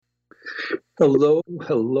Hello,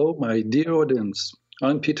 hello, my dear audience.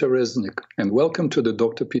 I'm Peter Reznik, and welcome to the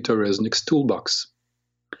Dr. Peter Reznik's Toolbox.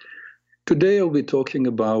 Today I'll be talking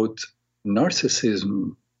about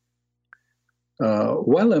narcissism.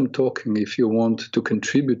 While I'm talking, if you want to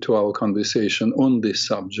contribute to our conversation on this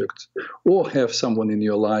subject, or have someone in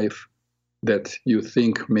your life that you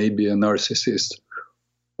think may be a narcissist,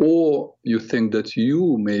 or you think that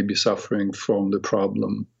you may be suffering from the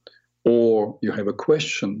problem, or you have a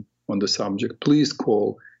question on the subject, please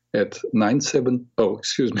call at 97. Oh,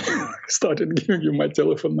 excuse me. I started giving you my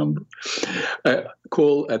telephone number.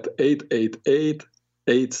 Call at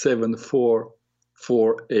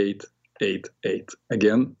 888-874-4888.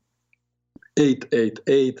 Again,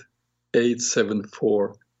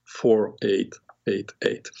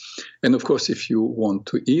 888-874-4888. And of course, if you want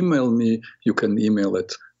to email me, you can email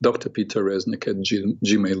at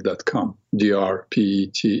drpeterreznik@gmail.com.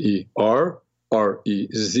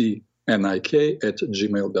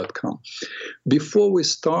 drpeterreznik@gmail.com. Before we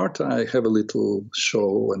start, I have a little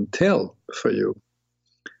show and tell for you.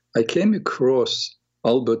 I came across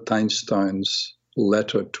Albert Einstein's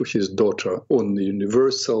letter to his daughter on the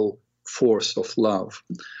universal force of love.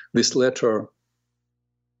 This letter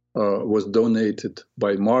was donated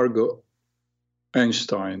by Margot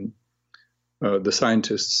Einstein, the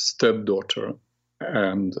scientist's stepdaughter,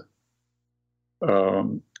 and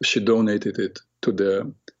she donated it to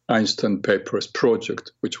the Einstein Papers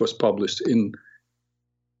project, which was published in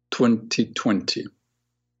 2020.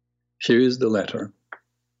 Here is the letter.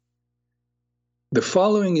 The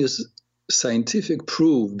following is scientific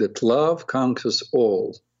proof that love conquers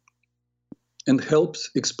all and helps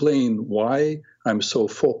explain why I'm so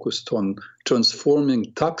focused on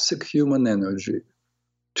transforming toxic human energy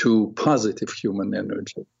to positive human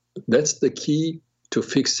energy. That's the key to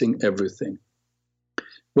fixing everything.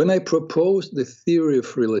 When I proposed the theory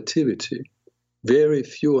of relativity, very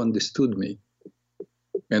few understood me.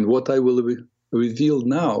 And what I will reveal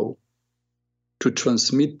now to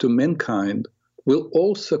transmit to mankind will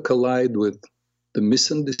also collide with the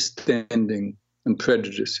misunderstanding and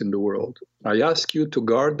prejudice in the world. I ask you to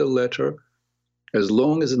guard the letter as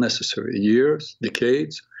long as necessary, years,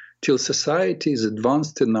 decades, till society is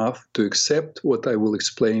advanced enough to accept what I will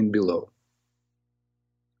explain below.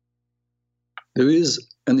 There is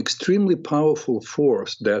an extremely powerful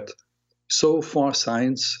force that so far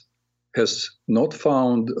science has not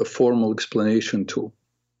found a formal explanation to.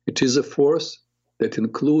 It is a force that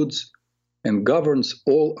includes and governs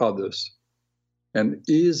all others and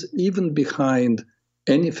is even behind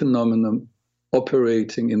any phenomenon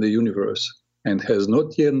operating in the universe and has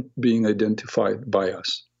not yet been identified by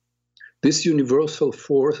us. This universal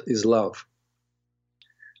force is love.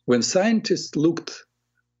 When scientists looked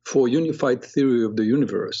for unified theory of the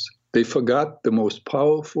universe, they forgot the most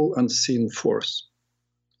powerful unseen force.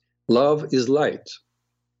 Love is light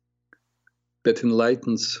that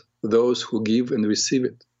enlightens those who give and receive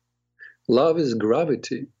it. Love is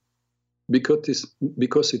gravity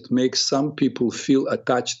because it makes some people feel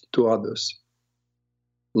attached to others.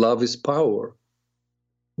 Love is power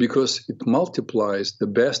because it multiplies the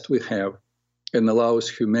best we have and allows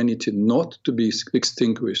humanity not to be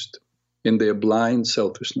extinguished in their blind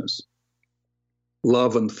selfishness.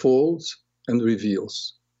 Love unfolds and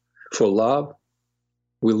reveals. For love,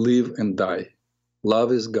 we live and die.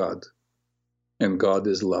 Love is God, and God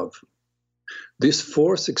is love. This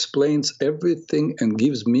force explains everything and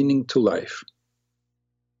gives meaning to life.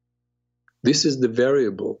 This is the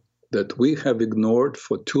variable that we have ignored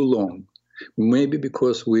for too long, maybe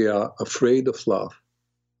because we are afraid of love,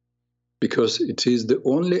 because it is the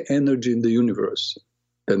only energy in the universe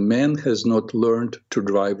that man has not learned to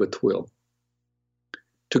drive at will.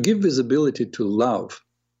 To give visibility to love,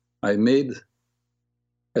 I made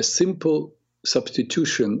a simple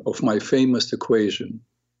substitution of my famous equation.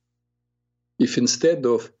 If instead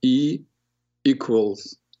of E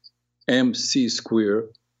equals mc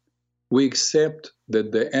squared, we accept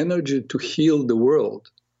that the energy to heal the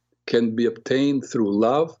world can be obtained through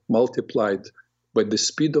love multiplied by the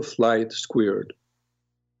speed of light squared,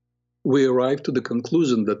 we arrive to the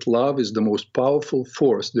conclusion that love is the most powerful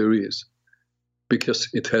force there is, because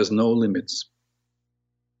it has no limits.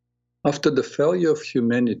 After the failure of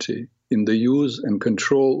humanity in the use and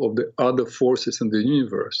control of the other forces in the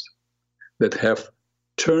universe that have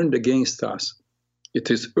turned against us, it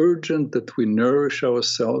is urgent that we nourish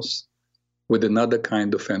ourselves with another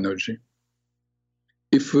kind of energy.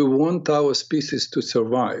 If we want our species to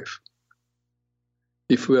survive,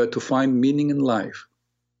 if we are to find meaning in life,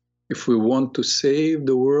 if we want to save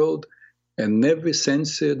the world and every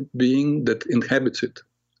sentient being that inhabits it,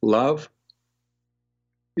 love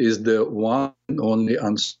is the one and only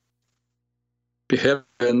answer. Perhaps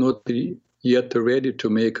we are not yet ready to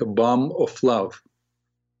make a bomb of love,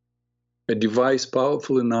 a device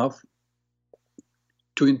powerful enough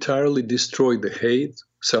to entirely destroy the hate,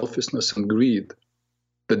 selfishness, and greed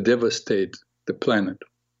that devastate the planet.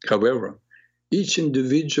 However, each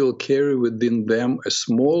individual carries within them a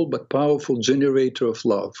small but powerful generator of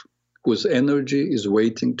love, whose energy is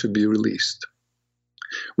waiting to be released.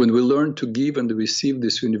 When we learn to give and receive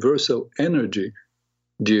this universal energy,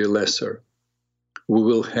 dear lesser, we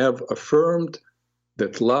will have affirmed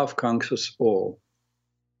that love conquers all,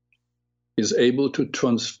 is able to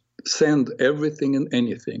transcend everything and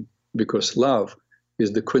anything, because love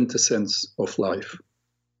is the quintessence of life.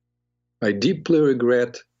 I deeply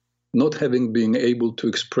regret not having been able to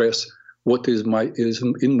express what is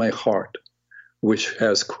in my heart, which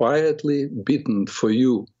has quietly beaten for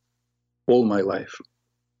you all my life.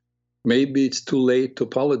 Maybe it's too late to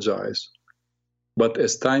apologize, but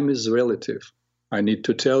as time is relative, I need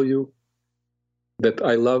to tell you that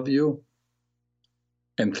I love you,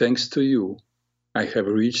 and thanks to you, I have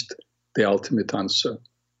reached the ultimate answer.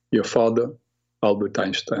 Your father, Albert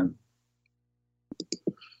Einstein.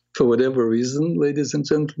 For whatever reason, ladies and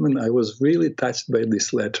gentlemen, I was really touched by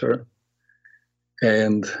this letter,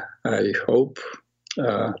 and I hope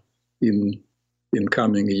in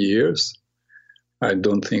coming years, I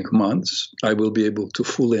don't think months, I will be able to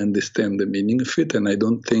fully understand the meaning of it. And I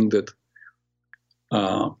don't think that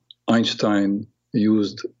Einstein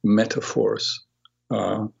used metaphors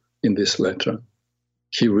in this letter.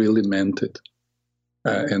 He really meant it,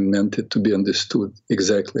 and meant it to be understood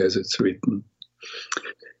exactly as it's written.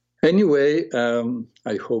 Anyway,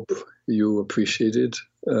 I hope you appreciated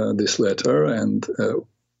this letter, and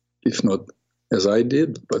if not as I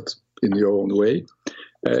did, but in your own way,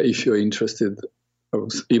 if you're interested,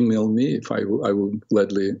 email me. If I will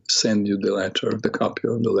gladly send you the letter, the copy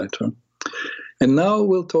of the letter. And now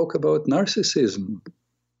we'll talk about narcissism.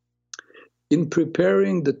 In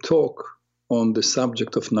preparing the talk on the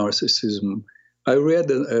subject of narcissism, I read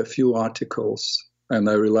a few articles, and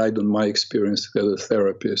I relied on my experience as a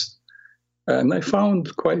therapist. And I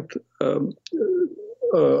found quite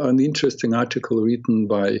an interesting article written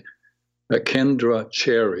by Kendra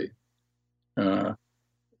Cherry.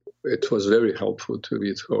 It was very helpful to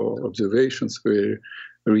read her observations, were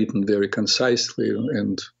written very concisely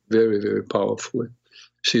and very, very powerfully.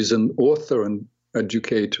 She's an author and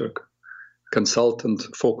educator, consultant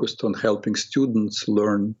focused on helping students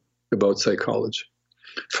learn about psychology.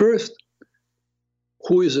 First,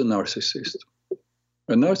 who is a narcissist?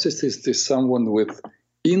 A narcissist is someone with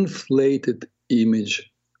inflated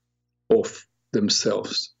image of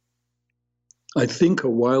themselves. I think a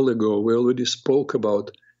while ago we already spoke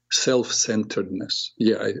about self-centeredness.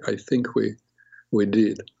 Yeah, I think we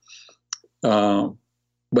did.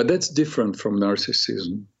 But that's different from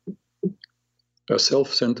narcissism. A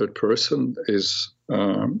self-centered person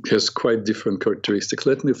has quite different characteristics.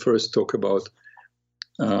 Let me first talk about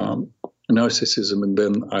narcissism, and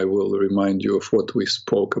then I will remind you of what we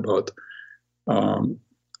spoke about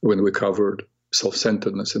when we covered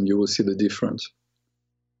self-centeredness, and you will see the difference.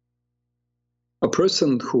 A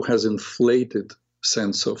person who has inflated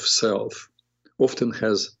sense of self often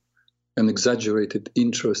has an exaggerated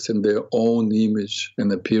interest in their own image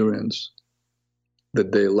and appearance,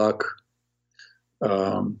 that they lack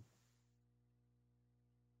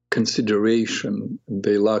consideration,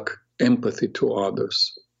 they lack empathy to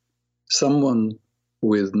others. Someone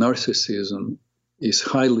with narcissism is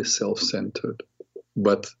highly self-centered,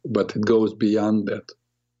 but it goes beyond that.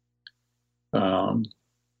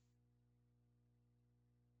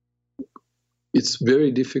 It's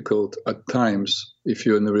very difficult at times, if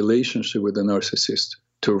you're in a relationship with a narcissist,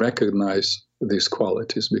 to recognize these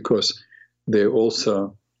qualities, because they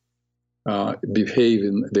also they are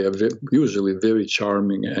usually very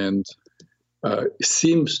charming and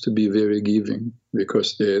seems to be very giving,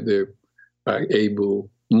 because they're able,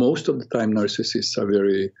 most of the time narcissists are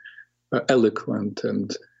very eloquent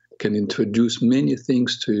and can introduce many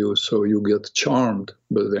things to you, so you get charmed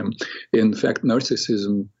by them. In fact,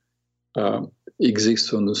 narcissism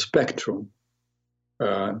exists on the spectrum.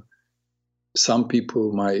 Some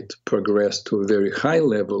people might progress to a very high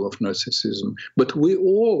level of narcissism, but we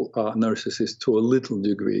all are narcissists to a little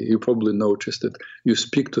degree. You probably noticed that you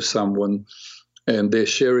speak to someone and they're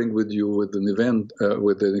sharing with you with an event,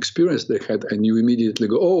 with an experience they had, and you immediately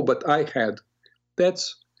go, oh, but I had.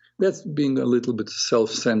 That's being a little bit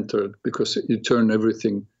self-centered, because you turn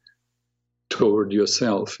everything toward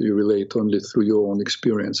yourself. You relate only through your own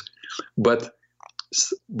experience. But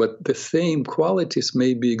the same qualities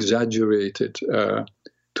may be exaggerated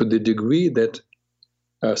to the degree that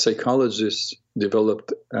psychologists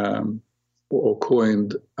developed or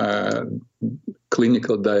coined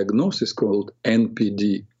clinical diagnosis called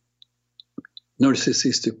NPD,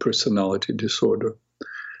 narcissistic personality disorder.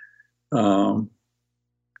 And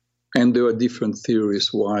there are different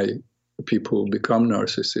theories why people become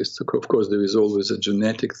narcissistic. Of course, there is always a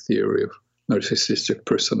genetic theory of narcissistic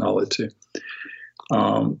personality.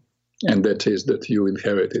 And that is that you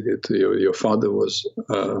inherited it. Your father was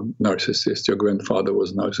narcissist, your grandfather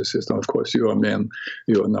was narcissist, and of course you're a man,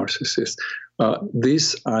 you're a narcissist.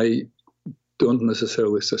 This I don't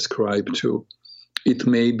necessarily subscribe to. It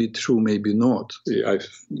may be true, maybe not. I've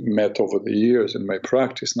met over the years in my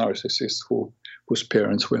practice narcissists whose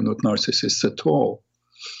parents were not narcissists at all,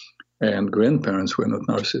 and grandparents were not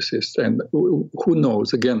narcissists. And who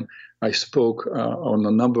knows? Again, I spoke on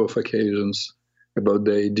a number of occasions about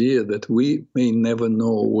the idea that we may never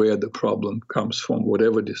know where the problem comes from,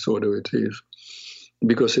 whatever disorder it is,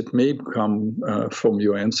 because it may come from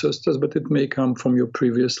your ancestors, but it may come from your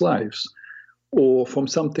previous lives or from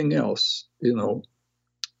something else. You know,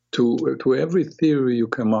 to every theory you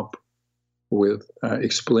come up with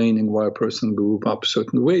explaining why a person grew up a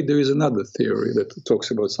certain way, there is another theory that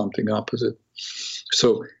talks about something opposite.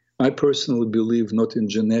 So I personally believe not in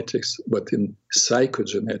genetics, but in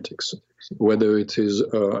psychogenetics, whether it is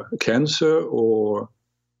cancer or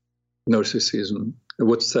narcissism.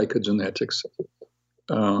 What's psychogenetics?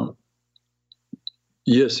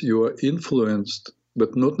 Yes, you are influenced,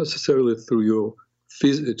 but not necessarily through your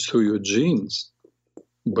through your genes,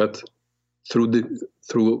 but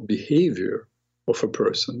through behavior of a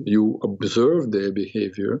person. You observe their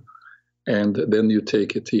behavior, and then you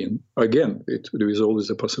take it in. Again, there is always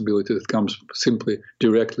a possibility that comes simply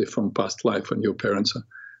directly from past life, and your parents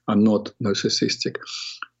are not narcissistic.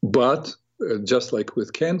 But just like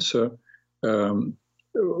with cancer,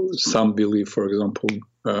 some believe, for example,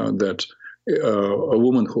 that a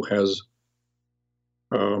woman who has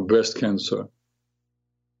breast cancer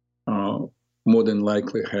more than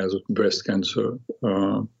likely has breast cancer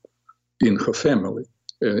in her family,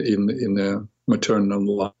 in a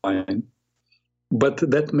maternal line. But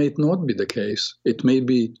that may not be the case. It may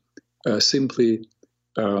be simply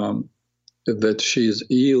that she is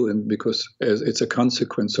ill, and because it's a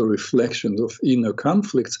consequence or reflection of inner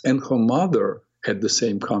conflicts, and her mother had the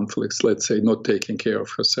same conflicts, let's say not taking care of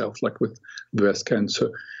herself, like with breast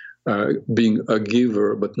cancer, being a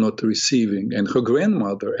giver but not receiving, and her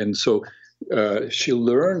grandmother. And so she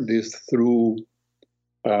learned this through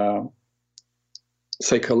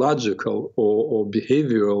psychological or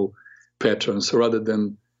behavioral patterns rather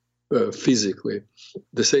than physically.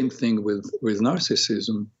 The same thing with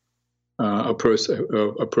narcissism. A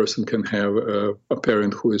person can have a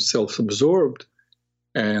parent who is self-absorbed,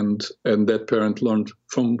 and that parent learned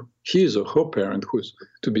from his or her parent who's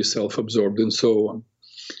to be self-absorbed, and so on.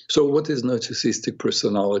 So what is narcissistic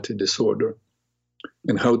personality disorder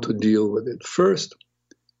and how to deal with it? First,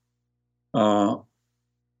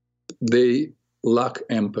 they lack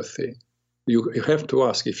empathy. You have to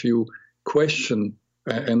ask, if you question,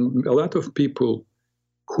 and a lot of people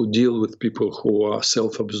who deal with people who are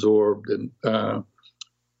self-absorbed and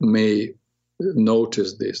may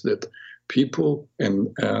notice this, that people,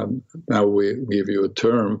 and now we give you a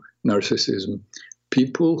term, narcissism,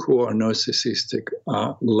 people who are narcissistic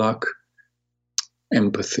lack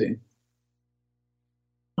empathy.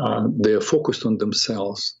 They are focused on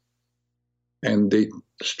themselves, and they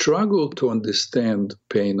struggle to understand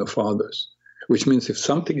pain of others, which means if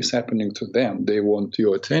something is happening to them, they want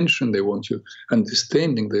your attention, they want your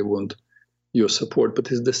understanding, they want your support. But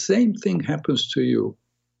if the same thing happens to you,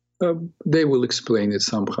 they will explain it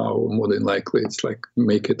somehow. More than likely, it's like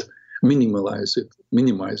minimize it,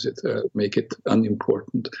 make it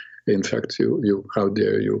unimportant. In fact, you how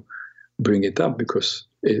dare you bring it up, because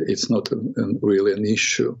it's not really an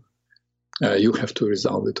issue. You have to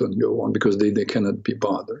resolve it on your own, because they cannot be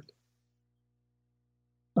bothered.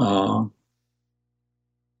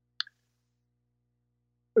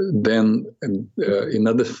 Then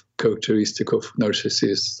another characteristic of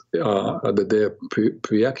narcissists are that they are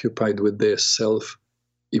preoccupied with their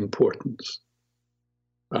self-importance.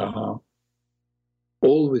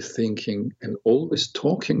 Always thinking and always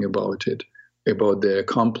talking about it, about their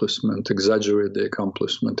accomplishment, exaggerate their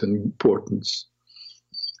accomplishment and importance.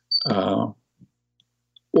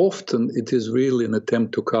 Often it is really an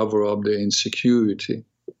attempt to cover up their insecurity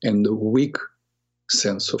and the weak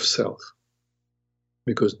sense of self.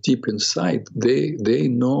 Because deep inside, they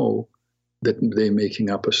know that they're making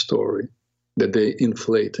up a story, that they're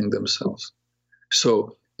inflating themselves.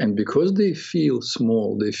 So And because they feel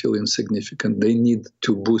small, they feel insignificant, they need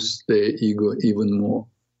to boost their ego even more.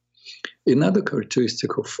 Another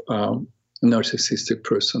characteristic of a narcissistic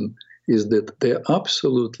person is that they're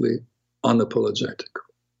absolutely unapologetic.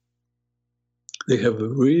 They have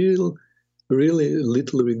really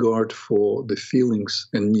little regard for the feelings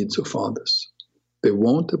and needs of others. They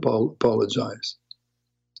won't apologize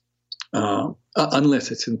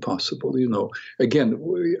unless it's impossible. You know, again,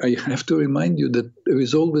 I have to remind you that there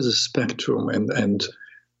is always a spectrum, and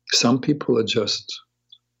some people are just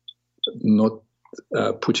not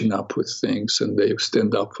putting up with things, and they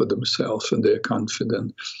stand up for themselves and they're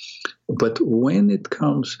confident. But when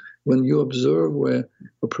you observe where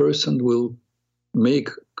a person will make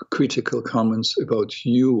critical comments about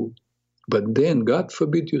you, but then, God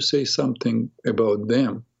forbid, you say something about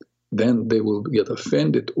them, then they will get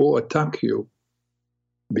offended or attack you,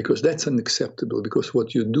 because that's unacceptable, because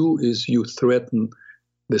what you do is you threaten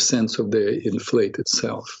the sense of their inflated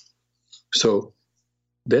self. So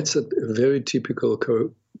that's a very typical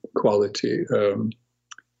quality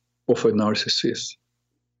of a narcissist.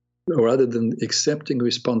 Rather than accepting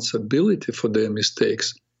responsibility for their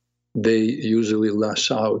mistakes, they usually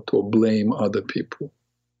lash out or blame other people.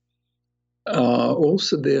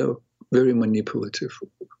 Also, they're very manipulative.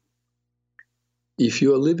 If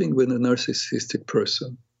you are living with a narcissistic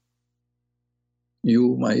person,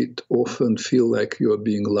 you might often feel like you are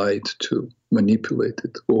being lied to,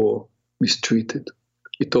 manipulated, or mistreated.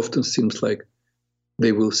 It often seems like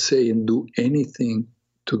they will say and do anything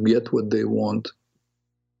to get what they want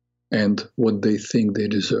and what they think they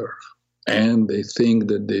deserve. And they think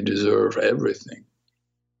that they deserve everything.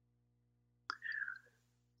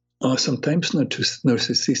 Sometimes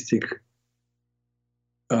narcissistic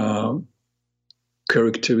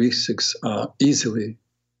characteristics are easily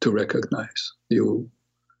to recognize. Even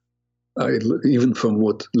from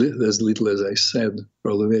as little as I said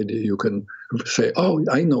already, you can say, oh,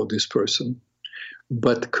 I know this person.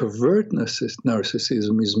 But covert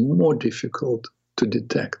narcissism is more difficult to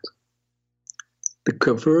detect. The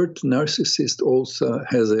covert narcissist also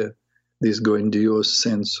has this grandiose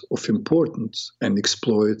sense of importance and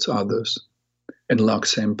exploits others and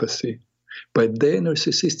lacks empathy. But their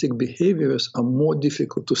narcissistic behaviors are more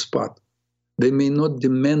difficult to spot. They may not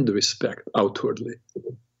demand respect outwardly,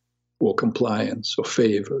 or compliance, or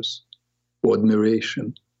favors, or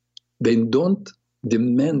admiration. They don't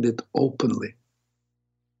demand it openly.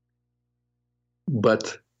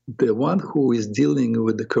 But the one who is dealing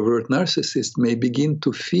with the covert narcissist may begin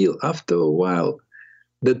to feel after a while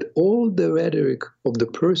that all the rhetoric of the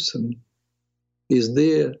person is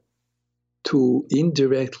there to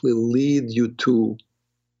indirectly lead you to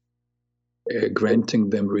granting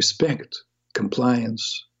them respect,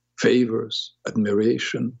 compliance, favors,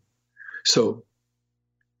 admiration. So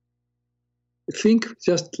think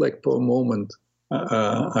just like for a moment,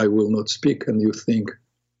 I will not speak, and you think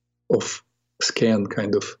of, scan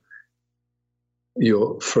kind of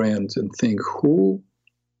your friends and think who,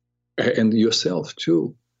 and yourself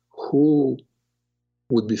too, who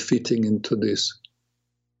would be fitting into this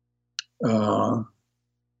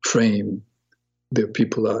frame. The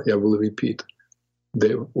people are, I will repeat,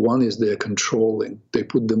 one is they're controlling. They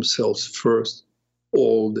put themselves first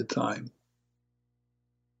all the time.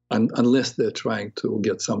 And unless they're trying to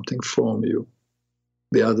get something from you.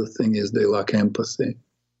 The other thing is they lack empathy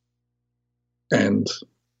and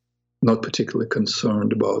not particularly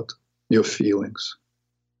concerned about your feelings.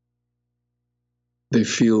 They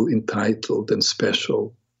feel entitled and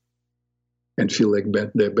special and feel like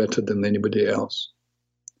they're better than anybody else.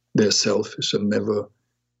 They're selfish and never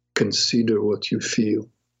consider what you feel.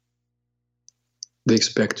 They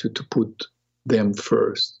expect you to put them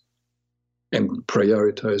first and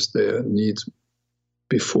prioritize their needs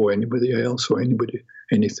before anybody else or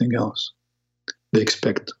anything else. They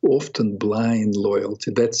expect often blind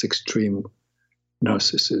loyalty. That's extreme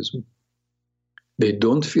narcissism. They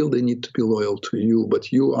don't feel they need to be loyal to you,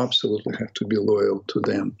 but you absolutely have to be loyal to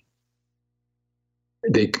them.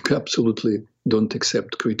 They absolutely don't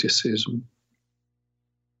accept criticism.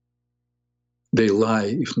 They lie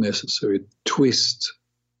if necessary, twist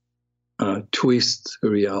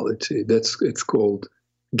reality. It's called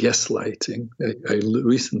gaslighting. I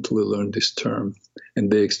recently learned this term, and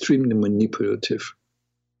they're extremely manipulative.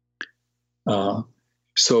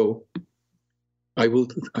 So I will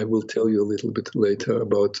tell you a little bit later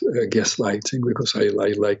about gaslighting, because I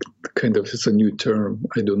like kind of, it's a new term.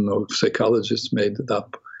 I don't know if psychologists made it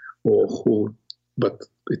up or who, but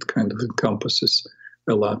it kind of encompasses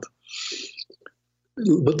a lot.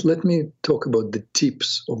 But let me talk about the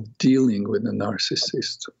tips of dealing with a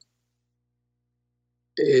narcissist.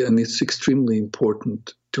 And it's extremely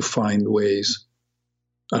important to find ways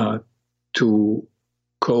to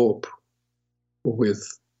cope with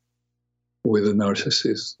a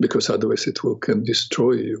narcissist, because otherwise it can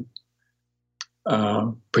destroy you,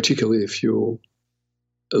 particularly if you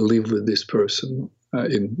live with this person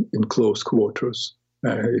in close quarters,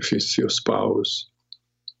 if it's your spouse.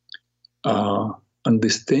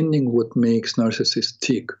 Understanding what makes narcissists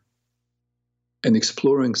tick and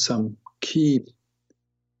exploring some key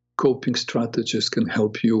coping strategies can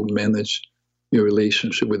help you manage your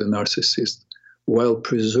relationship with a narcissist while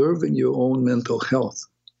preserving your own mental health.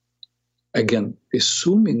 Again,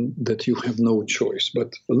 assuming that you have no choice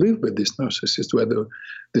but live with this narcissist, whether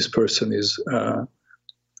this person is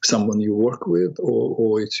someone you work with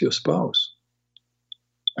or it's your spouse.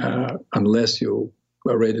 Unless you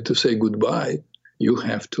are ready to say goodbye, you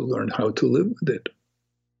have to learn how to live with it.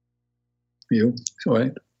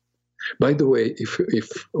 Right? By the way, if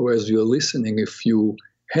as you're listening, if you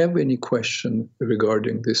have any question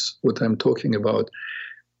regarding this, what I'm talking about,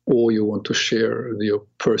 or you want to share your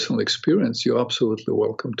personal experience, you're absolutely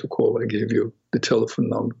welcome to call. I gave you the telephone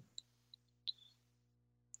number.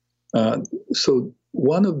 So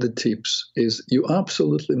one of the tips is you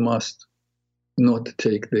absolutely must not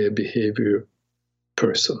take their behavior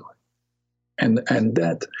personally. And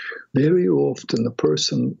that very often a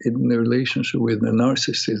person in a relationship with a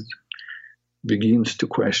narcissist begins to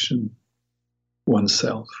question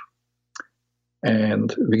oneself.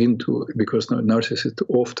 And because narcissists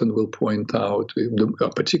often will point out,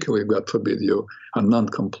 particularly, God forbid, you are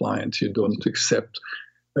non-compliant, you don't accept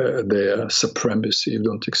their supremacy, you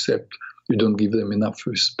don't give them enough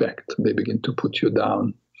respect, they begin to put you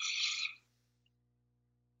down.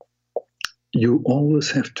 You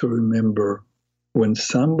always have to remember, when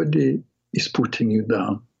somebody is putting you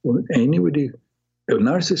down, when anybody, a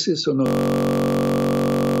narcissist or not,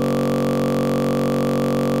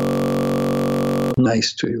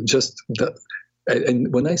 nice to you,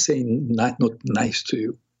 and when I say not nice to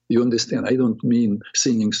you, you understand, I don't mean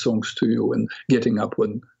singing songs to you and getting up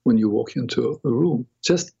when you walk into a room.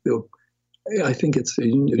 Just, I think it's a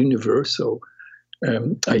universal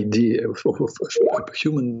idea of a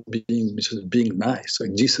human being, just being nice, a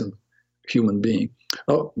decent human being.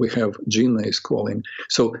 Oh, we have Gina is calling.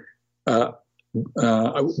 So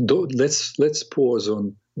let's pause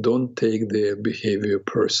on, don't take their behavior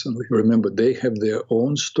personally. Remember, they have their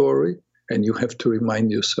own story, and you have to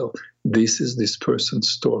remind yourself, this is this person's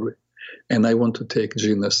story. And I want to take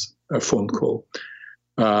Gina's phone call.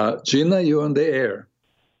 Gina, you're on the air.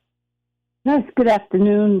 Yes, good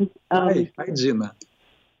afternoon. Hi, Gina.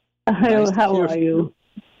 Nice how are you?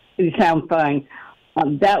 You sound fine.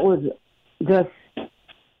 That was just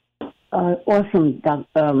awesome.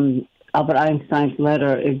 Albert Einstein's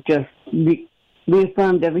letter. It just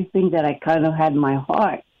reaffirmed everything that I kind of had in my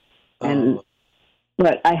heart.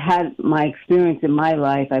 But I had my experience in my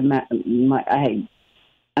life. I'm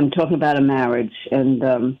talking about a marriage, and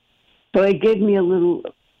so it gave me a little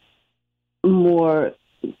more.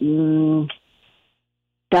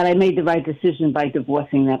 That I made the right decision by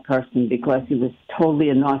divorcing that person, because he was totally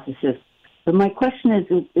a narcissist. But my question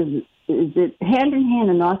is it hand in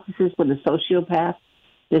hand a narcissist with a sociopath?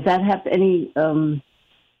 Does that have any,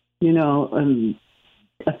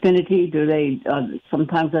 affinity? Do they,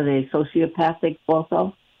 sometimes are they sociopathic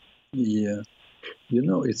also? Yeah.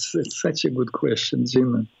 It's such a good question,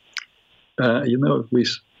 Gina. I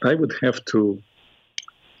would have to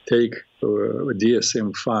take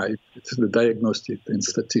DSM-5, it's the Diagnostic and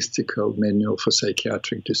Statistical Manual for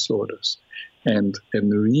Psychiatric Disorders, and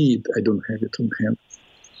read, I don't have it on hand,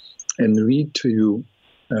 and read to you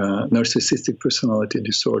narcissistic personality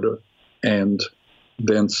disorder and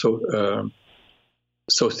then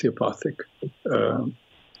sociopathic.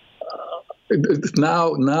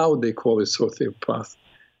 Now they call it sociopath.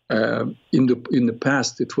 In the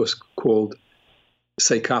past, it was called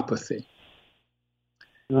psychopathy.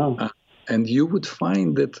 Oh. And you would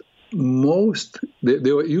find that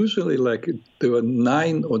there were usually there were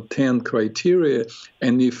 9 or 10 criteria,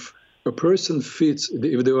 and if a person fits,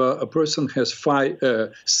 if a person has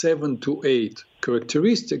 7 to 8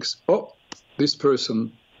 characteristics, this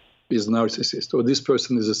person is narcissist, or this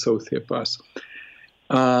person is a sociopath.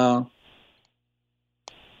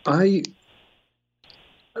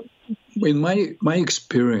 In my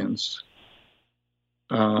experience,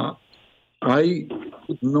 I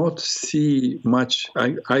would not see much,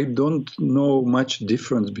 I don't know much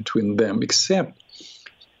difference between them, except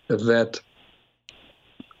that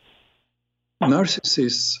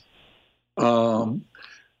narcissists,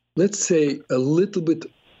 let's say, a little bit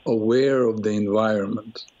aware of the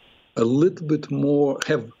environment. a little bit more,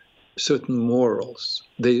 have certain morals.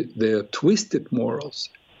 They're twisted morals,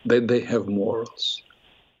 that they have morals,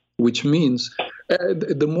 which means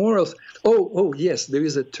the morals. Oh, yes, there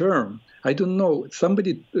is a term. I don't know.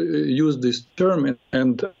 Somebody used this term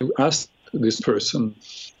and asked this person,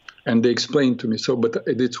 and they explained to me. So, but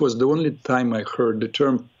it was the only time I heard the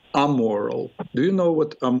term amoral. Do you know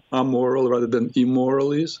what amoral rather than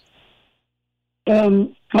immoral is?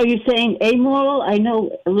 Are you saying amoral? I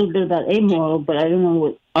know a little bit about amoral, but I don't know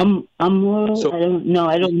what amoral. So, I don't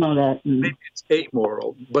know that. Maybe it's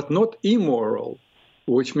amoral, but not immoral,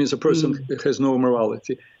 which means a person has no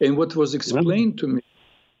morality. And what was explained to me,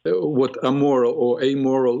 what amoral or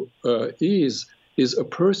amoral is a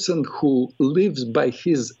person who lives by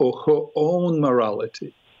his or her own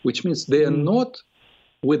morality, which means they are not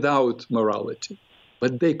without morality,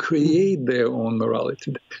 but they create their own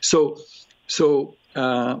morality. So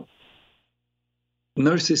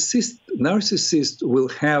narcissist will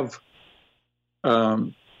have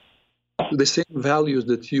the same values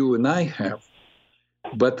that you and I have,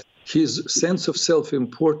 but his sense of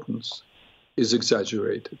self-importance is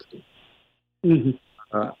exaggerated. The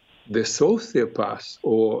sociopath,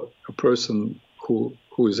 or a person who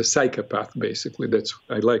is a psychopath, basically, that's,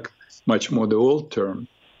 I like much more the old term,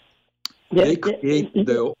 they create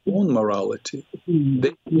their own morality.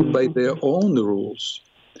 They live by their own rules.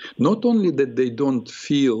 Not only that they don't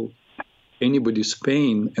feel anybody's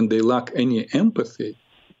pain and they lack any empathy,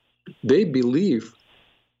 they believe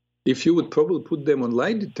if you would probably put them on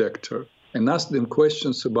lie detector and ask them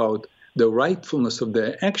questions about the rightfulness of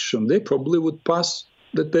their action, they probably would pass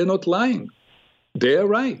that they're not lying. They're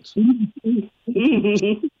right.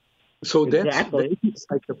 So that's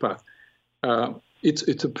psychopath.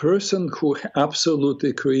 It's a person who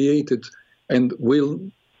absolutely created, and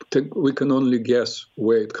we can only guess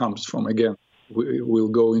where it comes from. Again, we'll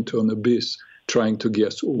go into an abyss trying to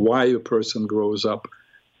guess why a person grows up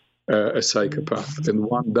a psychopath, and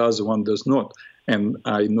one does not. And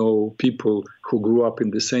I know people who grew up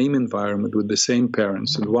in the same environment with the same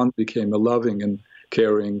parents, and one became a loving and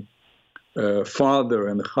caring father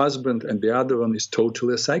and husband, and the other one is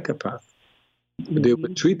totally a psychopath. They were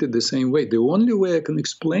treated the same way. The only way I can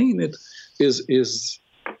explain it is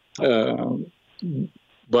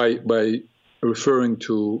by referring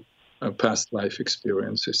to past life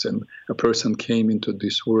experiences, and a person came into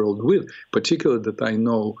this world with, particularly that I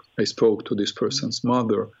know, I spoke to this person's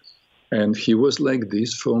mother, and he was like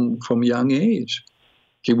this from young age.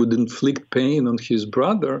 He would inflict pain on his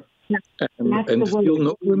brother and feel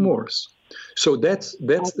no remorse. So that's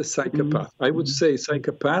the psychopath. I would say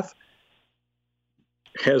psychopath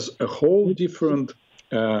has a whole different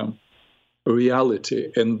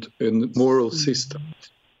reality and moral system.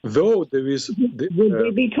 Though there is... would they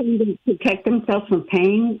be trying to protect themselves from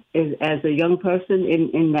pain as a young person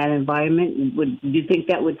in that environment? Do you think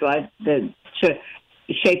that would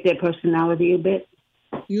shape their personality a bit?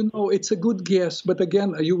 You know, it's a good guess, but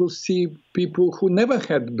again, you will see people who never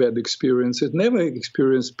had bad experiences, never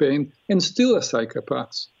experienced pain, and still are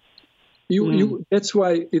psychopaths. That's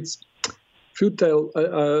why it's futile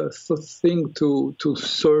thing to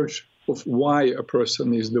search of why a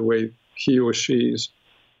person is the way he or she is.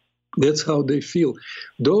 That's how they feel.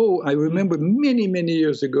 Though I remember many, many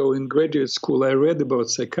years ago in graduate school, I read about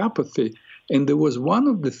psychopathy, and there was one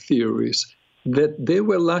of the theories that they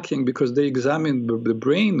were lacking, because they examined the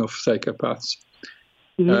brain of psychopaths,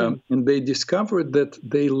 and they discovered that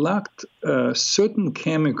they lacked a certain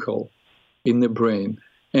chemical in the brain.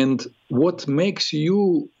 And what makes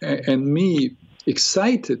you and me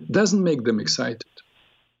excited doesn't make them excited.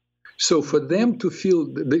 So for them to feel,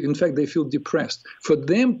 in fact, they feel depressed. For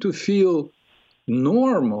them to feel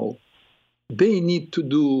normal, they need to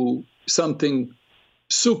do something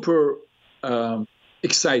super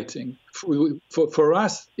exciting. For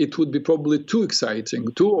us, it would be probably too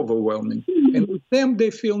exciting, too overwhelming. And with them, they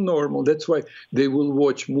feel normal. That's why they will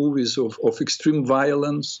watch movies of extreme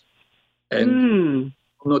violence and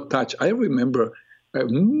not touch. I remember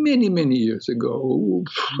many, many years ago,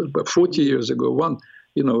 about 40 years ago,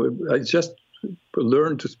 I just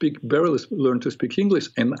barely learned to speak English,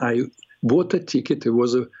 and I bought a ticket. It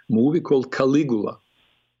was a movie called Caligula,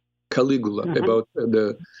 about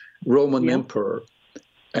the Roman emperor.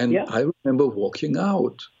 And I remember walking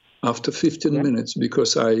out after 15 minutes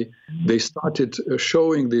because they started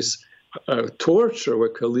showing this torture where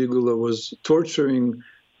Caligula was torturing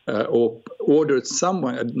or ordered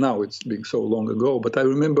someone. Now it's been so long ago, but I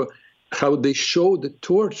remember how they showed the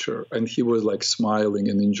torture, and he was like smiling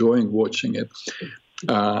and enjoying watching it.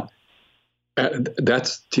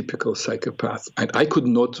 That's typical psychopath. And I could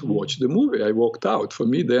not watch the movie. I walked out. For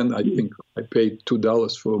me, then I think I paid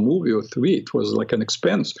 $2 for a movie or $3. It was like an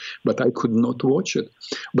expense, but I could not watch it.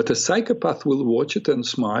 But a psychopath will watch it and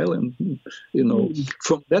smile. And, you know,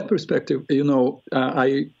 from that perspective, you know,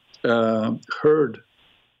 I heard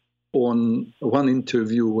on one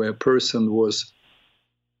interview where a person was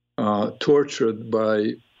tortured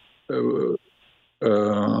by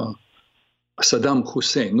Saddam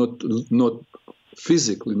Hussein, not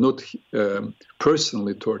physically, not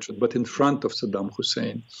personally tortured, but in front of Saddam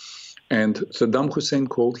Hussein. And Saddam Hussein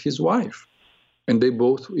called his wife, and they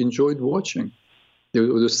both enjoyed watching. They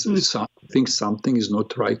think something is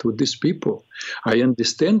not right with these people. I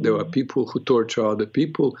understand there are people who torture other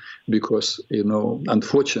people because, you know,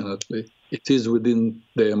 unfortunately, it is within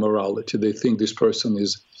their morality. They think this person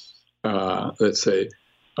is, let's say,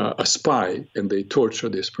 a spy, and they torture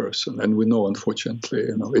this person. And we know, unfortunately,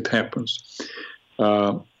 you know, it happens.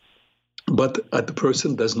 But the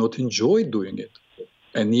person does not enjoy doing it.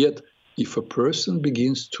 And yet, if a person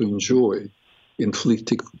begins to enjoy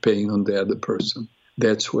inflicting pain on the other person,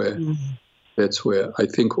 that's where I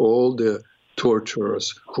think all the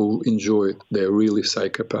torturers who enjoy it, they're really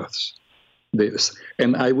psychopaths.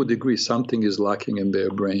 And I would agree, something is lacking in their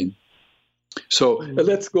brain. So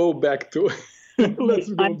let's go back to let's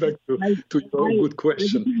go back to your good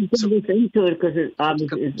question. So,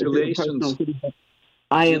 congratulations.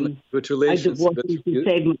 Congratulations.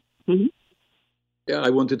 Yeah, I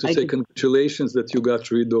wanted to say congratulations that you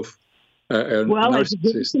got rid of a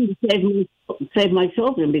narcissist. I save my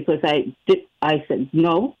children because I said,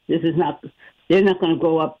 no, this is not, they're not going to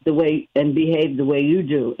grow up the way and behave the way you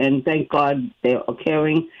do. And thank God they are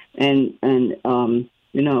caring and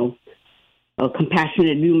you know,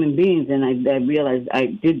 compassionate human beings. And I realized I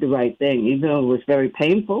did the right thing. Even though it was very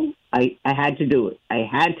painful, I had to do it. I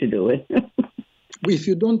had to do it. If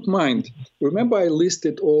you don't mind, remember I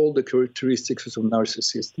listed all the characteristics of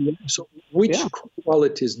narcissists. Yeah. So which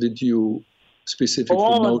qualities did you specifically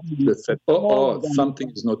notice that said,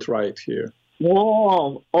 something is not right here?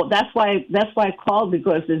 That's why I called,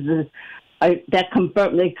 because that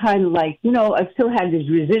confirmed. They kind of like, you know, I still had this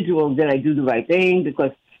residual that I do the right thing,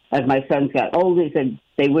 because as my sons got older, they said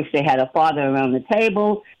they wish they had a father around the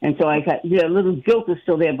table, and so I got, you know, a little guilt was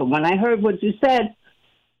still there. But when I heard what you said,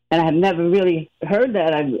 and I have never really heard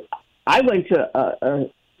that, I went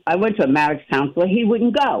to a marriage counselor. He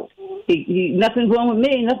wouldn't go. He nothing's wrong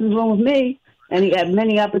with me. And he had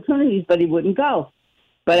many opportunities, but he wouldn't go.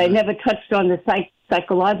 But I never touched on the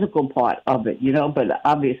psychological part of it, you know, but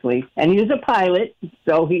obviously. And he was a pilot,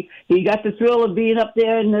 so he got the thrill of being up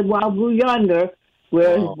there in the wild blue yonder,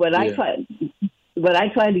 whereas when I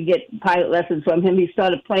tried to get pilot lessons from him, he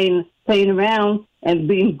started playing around and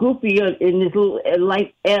being goofy in this little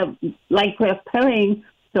light craft plane.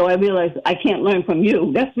 So I realized I can't learn from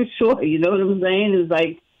you. That's for sure. You know what I'm saying? It's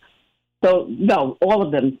like, so no, all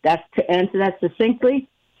of them. That's to answer that succinctly.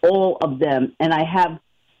 All of them. And I have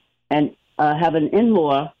an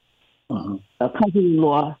in-law, a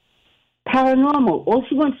cousin-in-law, paranormal. All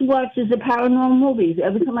she wants to watch is the paranormal movies.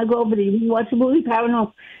 Every time I go over there, you watch a movie,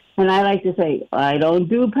 paranormal. And I like to say, I don't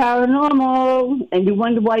do paranormal. And you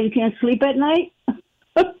wonder why you can't sleep at night?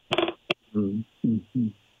 Mm-hmm.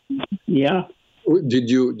 Yeah. Did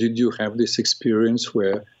you have this experience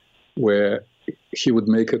where he would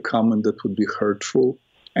make a comment that would be hurtful,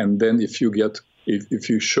 and then if you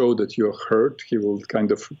show that you're hurt, he will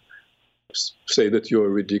kind of say that you're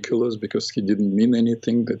ridiculous because he didn't mean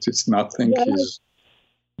anything, that it's nothing?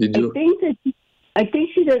 Yeah. I think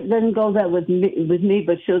she doesn't go that with me,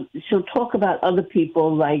 but she'll talk about other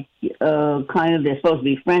people, like kind of they're supposed to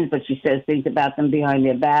be friends, but she says things about them behind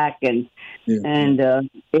their back, and she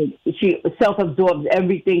self-absorbs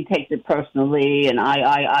everything, takes it personally, and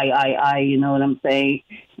I, you know what I'm saying?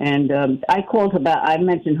 And I called her I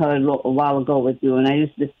mentioned her a while ago with you, and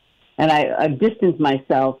I distanced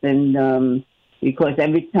myself, and because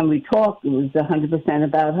every time we talked, it was 100%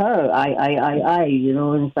 about her. I, you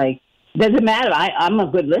know, and it's like, doesn't matter. I'm a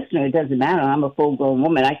good listener. It doesn't matter. I'm a full-grown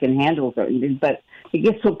woman. I can handle certain things. But it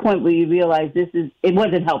gets to a point where you realize it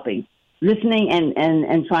wasn't helping. Listening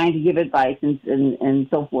and trying to give advice and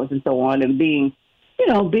so forth and so on, and being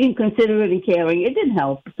considerate and caring, it didn't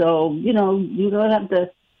help. So, you know, you don't have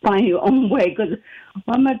to find your own way, because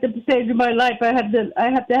I'm at the stage of my life I have to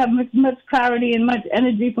have much clarity and much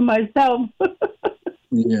energy for myself.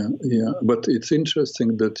 Yeah. But it's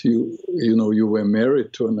interesting that you were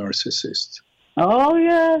married to a narcissist. Oh,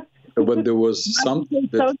 yeah. But there was something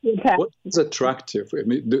that was attractive. I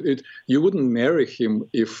mean, you wouldn't marry him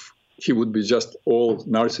if he would be just all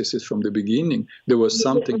narcissist from the beginning. There was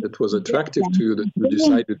something that was attractive to you that you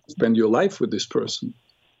decided to spend your life with this person.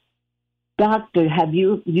 Doctor, have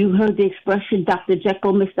you heard the expression Dr.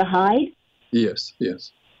 Jekyll, Mr. Hyde? Yes,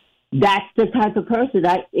 yes. That's the type of person.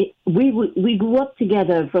 We grew up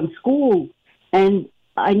together from school, and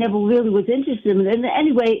I never really was interested in it. And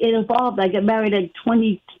anyway, it evolved. I got married at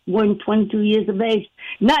 21, 22 years of age.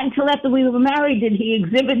 Not until after we were married did he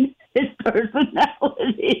exhibit his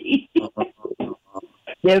personality.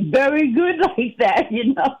 They're very good like that,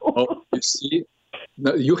 you know. Oh, you see,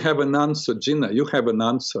 you have an answer, Gina. You have an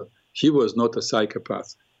answer. He was not a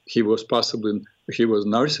psychopath. He was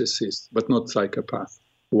narcissist, but not psychopath.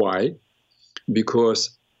 Why?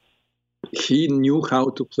 Because he knew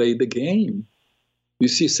how to play the game. You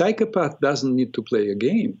see, psychopath doesn't need to play a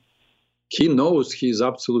game. He knows he's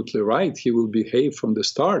absolutely right. He will behave from the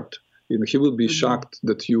start. You know, he will be shocked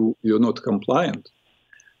that you're not compliant.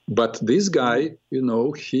 But this guy, you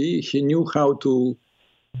know, he knew how to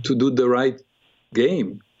do the right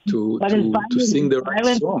game, to sing the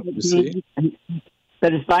right song, you see.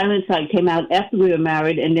 But his violent side came out after we were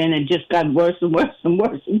married, and then it just got worse and worse and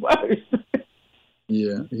worse and worse.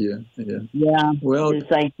 Yeah. Yeah. Well, it's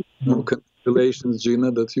like, congratulations, Gina,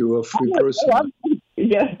 that you are a free person.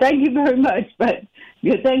 Yeah, thank you very much. But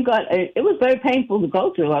thank God, it was very painful to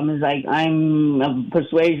go through. I was like, I'm of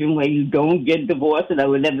persuasion where you don't get divorced, and I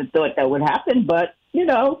would never thought that would happen. But, you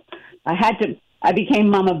know, I became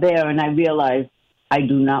Mama Bear, and I realized I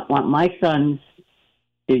do not want my sons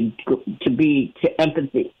to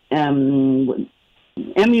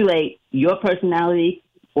emulate your personality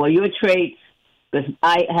or your traits, because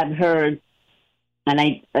I have heard, and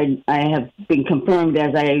I have been confirmed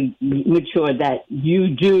as I mature, that you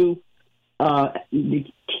do.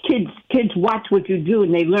 Kids watch what you do,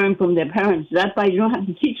 and they learn from their parents. That's why you don't have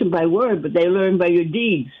to teach them by word, but they learn by your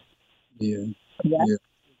deeds. Yeah.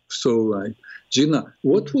 So right, Gina.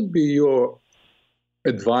 What would be your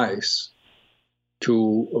advice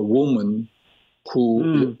to a woman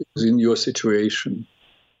who is in your situation?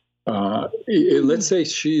 Let's say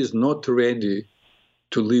she is not ready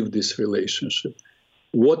to leave this relationship.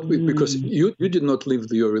 Because you did not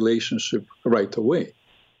leave your relationship right away.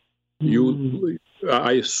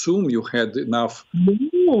 I assume you had enough.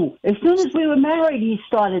 No. As soon as we were married, he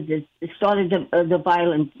started the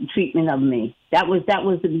violent treatment of me. That was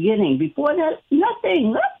the beginning. Before that,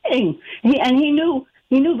 nothing.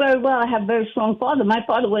 He knew very well I have a very strong father. My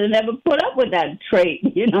father would have never put up with that trait.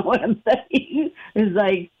 You know what I'm saying? It's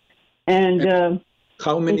like, and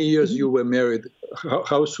how many years you were married?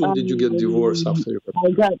 How soon did you get divorced after you got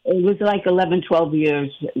married? It was like 11, 12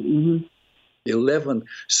 years. 11.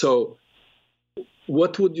 So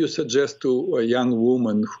what would you suggest to a young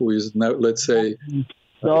woman who is now, let's say, is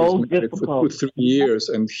married for 2-3 years,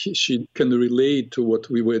 and she can relate to what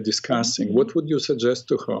we were discussing? What would you suggest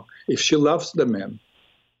to her if she loves the man?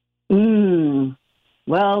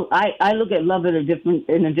 Well, I look at love in a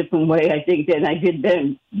different way, I think, than I did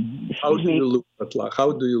then. How do you look at love?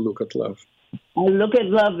 How do you look at love? I look at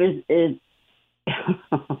love as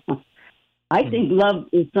I think love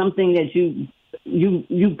is something that you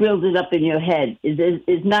build it up in your head.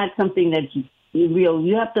 It's not something that's real.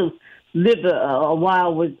 You have to live a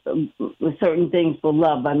while with certain things for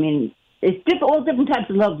love. I mean, it's all different types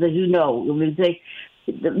of love, as you know.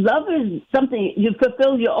 Love is something you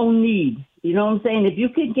fulfill your own need. You know what I'm saying? If you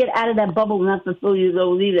can get out of that bubble and not fulfill your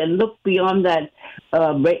own need and look beyond that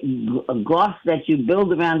gloss that you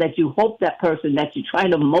build around, that you hope that person, that you try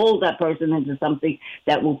to mold that person into something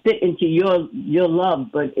that will fit into your love.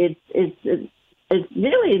 But it's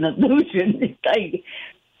really an illusion. It's like,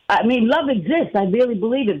 I mean, love exists. I really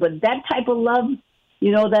believe it. But that type of love, you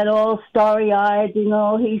know, that all starry-eyed, you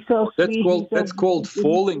know, he's so sweet. That's called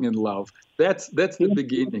falling in love. That's the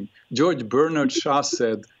beginning. George Bernard Shaw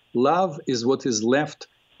said, love is what is left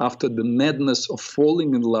after the madness of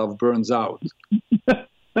falling in love burns out.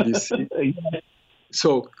 You see?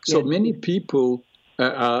 So many people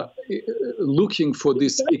are looking for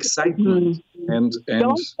this excitement, and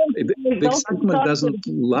the excitement doesn't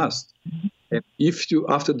last. And if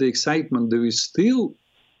after the excitement, there is still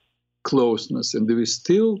closeness and there is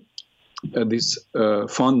still this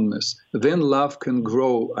fondness, then love can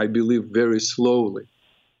grow, I believe, very slowly.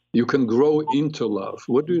 You can grow into love.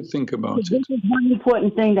 What do you think about it? This is one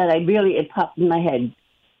important thing that it popped in my head.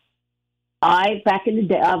 Back in the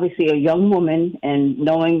day, obviously a young woman, and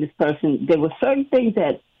knowing this person, there were certain things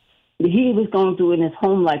that he was going through in his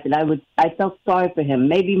home life that I felt sorry for him.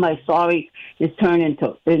 Maybe my sorry is turned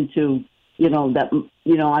into you know, that,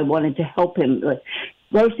 you know, I wanted to help him.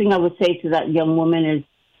 First thing I would say to that young woman is,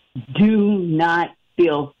 do not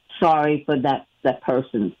feel sorry for that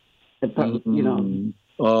person. You know.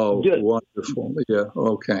 Oh, wonderful. Yeah.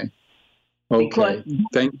 Okay. Because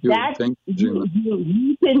Thank you. Thank you, Gina.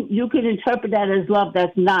 You can interpret that as love.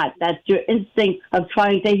 That's not. That's your instinct of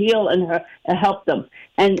trying to heal and help them.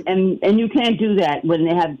 And you can't do that when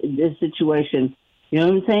they have this situation. You know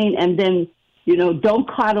what I'm saying? And then, you know, don't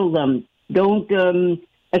coddle them. Don't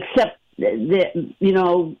accept the, you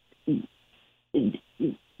know,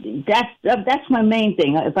 that's my main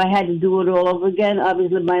thing. If I had to do it all over again, I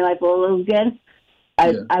would live my life all over again.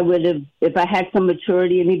 I would have, if I had some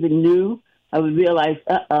maturity and even knew, I would realize,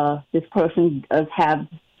 this person does have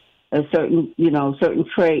a certain, you know, certain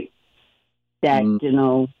trait that, you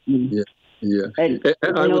know. Yeah. And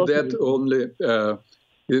I would add only that,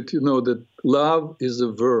 you know, that love is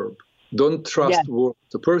a verb. Don't trust words.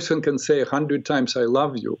 The person can say 100 times, I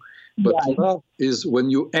love you. But love is when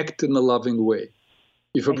you act in a loving way.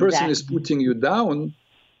 If a person is putting you down,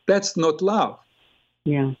 that's not love.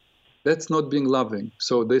 Yeah. That's not being loving.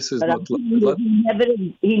 So this is not love.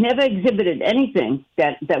 He never exhibited anything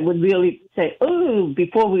that would really say, oh,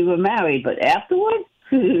 before we were married, but afterwards,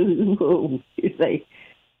 you say,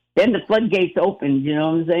 then the floodgates opened, you know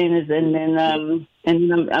what I'm saying?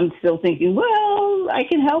 And I'm still thinking, well, I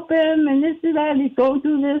can help him, and this and that, he's going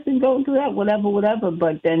through this and going through that, whatever.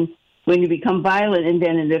 But then when you become violent, and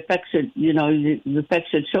then it affects your, you know, it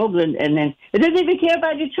affects your children, and then it doesn't even care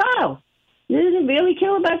about your child. He didn't really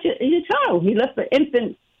care about your child. He left the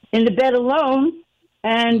infant in the bed alone.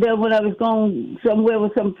 And when I was going somewhere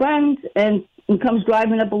with some friends and comes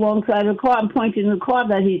driving up alongside of the car, I'm pointing in the car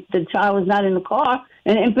that the child was not in the car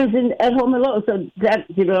and the infant's at home alone. So that,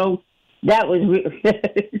 you know, that was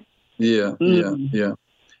yeah.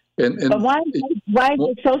 And but why is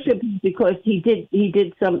it sociopath? Because he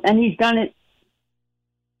did some, and he's done it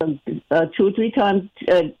 2 or 3 times,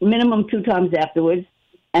 minimum 2 times afterwards.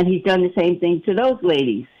 And he's done the same thing to those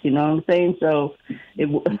ladies, you know what I'm saying? So,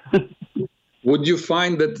 would you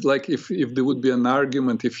find that, like, if there would be an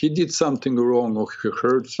argument, if he did something wrong or he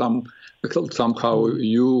hurt somehow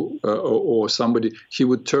you or somebody, he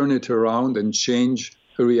would turn it around and change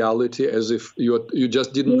reality as if you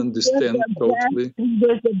just didn't understand totally? He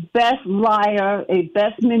was the best liar, a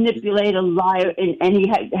best manipulator liar, and he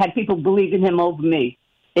had people believing him over me.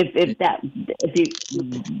 That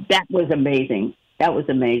was amazing. That was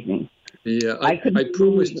amazing. Yeah, I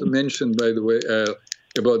promised to mention, by the way,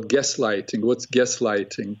 about gaslighting. What's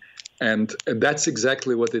gaslighting? And that's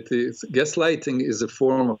exactly what it is. Gaslighting is a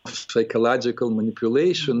form of psychological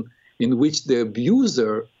manipulation in which the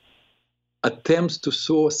abuser attempts to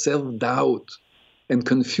sow self-doubt and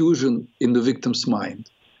confusion in the victim's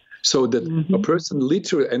mind. So that a person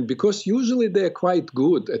literally, and because usually they're quite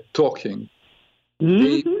good at talking,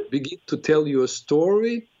 they begin to tell you a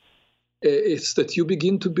story. It's that you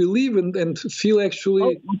begin to believe and feel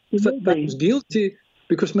actually sometimes guilty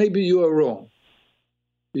because maybe you are wrong.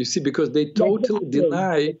 You see, because they totally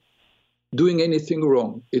deny doing anything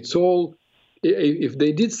wrong. It's all, if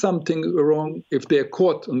they did something wrong, if they're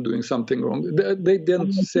caught on doing something wrong, they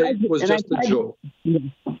then say it was just a joke.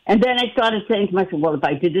 And then I started saying to myself, well, if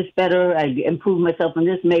I did this better, I improved myself on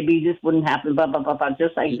this, maybe this wouldn't happen, blah, blah, blah, blah,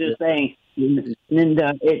 just like you're saying. And then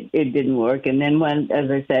it didn't work. And then when, as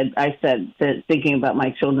I said, thinking about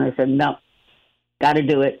my children, I said, no, got to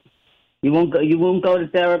do it. You won't go to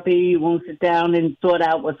therapy. You won't sit down and sort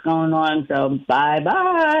out what's going on. So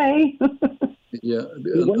bye-bye. Yeah,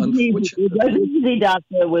 it wasn't easy,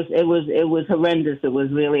 doctor. It was horrendous. It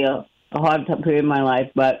was really a hard period in my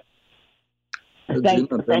life, but Gina,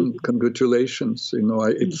 congratulations. You know,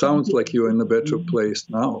 it sounds like you're in a better place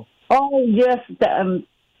now. Oh yes,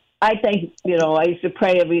 I think, you know, I used to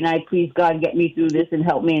pray every night, please God, get me through this and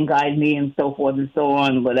help me and guide me and so forth and so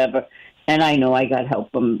on, whatever. And I know I got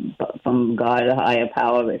help from God, a higher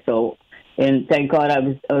power. So, and thank God I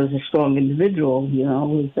was a strong individual, you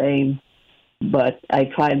know, but I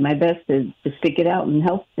tried my best to stick it out and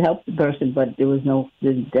help the person, but there's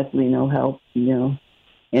definitely no help, you know,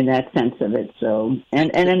 in that sense of it. So,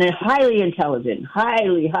 and they're highly intelligent,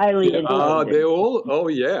 highly intelligent. They all, oh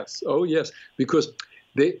yes, because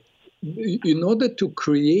in order to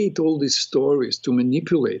create all these stories, to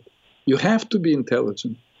manipulate, you have to be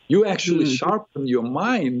intelligent. You actually sharpen your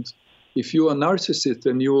mind if you're a narcissist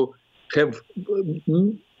and you have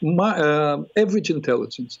average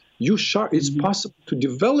intelligence. It's possible to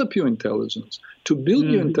develop your intelligence, to build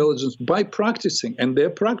your intelligence by practicing, and they're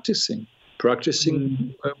practicing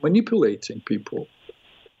manipulating people.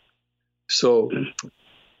 So,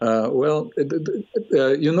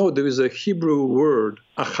 you know, there is a Hebrew word,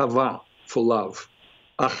 ahava, for love,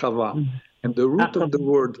 ahava. And the root of the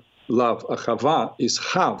word love, ahava, is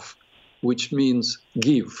hav, which means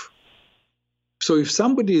give. So if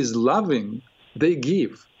somebody is loving, they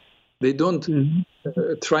give. They don't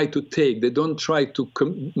try to take. They don't try to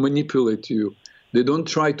manipulate you. They don't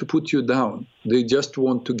try to put you down. They just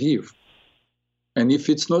want to give. And if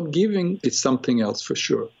it's not giving, it's something else for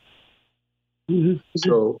sure.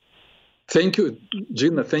 So thank you,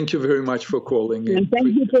 Gina. Thank you very much for calling in. And thank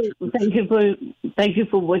you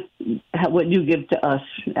for what you give to us.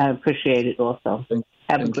 I appreciate it also.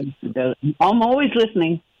 Have a great day. I'm always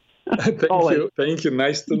listening. Thank you. Thank you.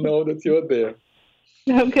 Nice to know that you're there.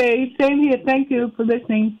 Okay, same here. Thank you for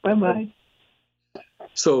listening. Bye-bye.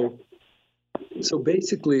 So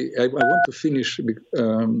basically, I want to finish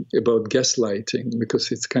about gaslighting,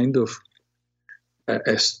 because it's kind of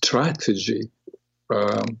a strategy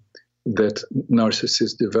that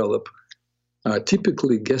narcissists develop.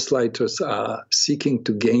 Typically, gaslighters are seeking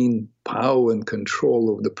to gain power and control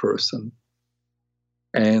of the person.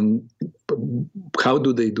 And how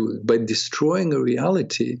do they do it? By destroying a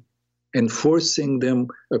reality and forcing them,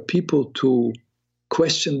 people, to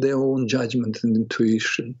question their own judgment and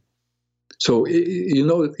intuition. So,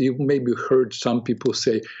 you maybe heard some people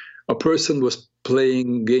say, a person was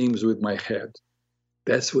playing games with my head.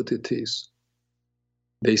 That's what it is.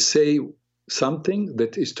 They say something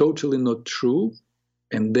that is totally not true,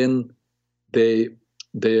 and then they're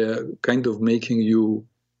kind of making you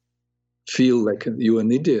feel like you're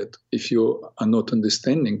an idiot if you are not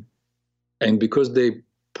understanding. And because they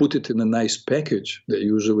put it in a nice package, they're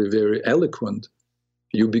usually very eloquent,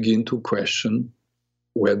 you begin to question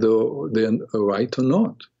whether they're right or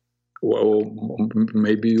not. Or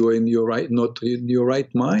maybe you're not in your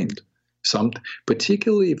right mind.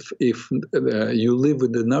 Particularly if you live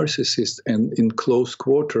with a narcissist and in close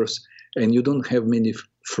quarters, and you don't have many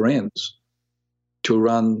friends to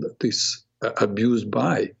run this abuse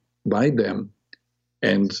by them.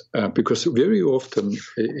 And because very often,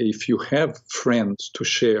 if you have friends to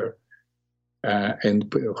share,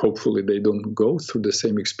 and hopefully they don't go through the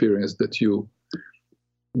same experience that you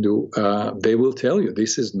do, they will tell you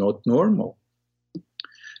this is not normal.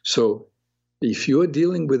 So if you are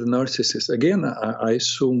dealing with a narcissist, again, I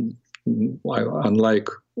assume, unlike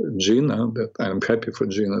Gina, that I'm happy for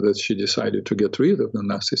Gina that she decided to get rid of the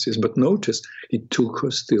narcissist, but notice it took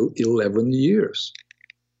her still 11 years.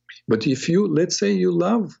 But if let's say you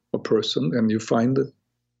love a person and you find that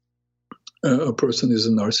a person is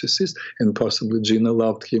a narcissist, and possibly Gina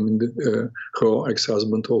loved him, her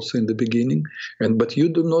ex-husband also in the beginning, but you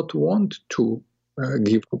do not want to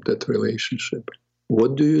give up that relationship,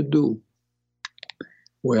 what do you do?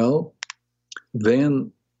 Well,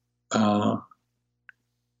 then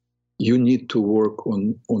you need to work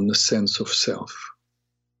on the sense of self.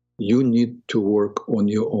 You need to work on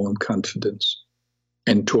your own confidence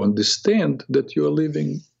and to understand that you are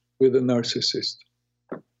living with a narcissist.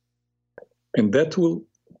 And that will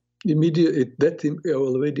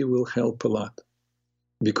already will help a lot,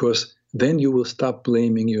 because then you will stop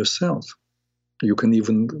blaming yourself. You can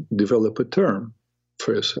even develop a term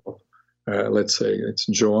for yourself. Let's say it's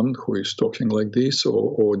John who is talking like this,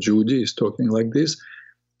 or Judy is talking like this,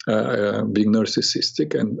 being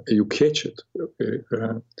narcissistic, and you catch it.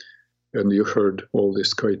 And you heard all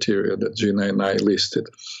these criteria that Gina and I listed.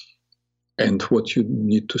 And what you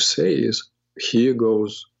need to say is, here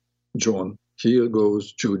goes John, here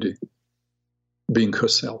goes Judy, being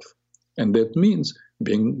herself. And that means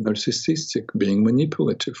being narcissistic, being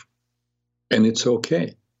manipulative. And it's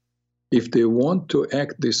okay. If they want to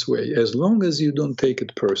act this way, as long as you don't take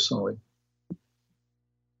it personally,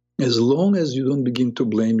 as long as you don't begin to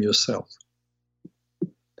blame yourself,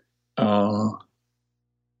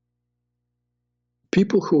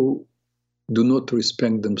 people who do not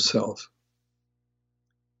respect themselves,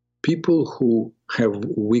 people who have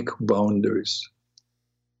weak boundaries,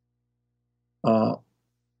 are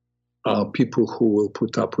people who will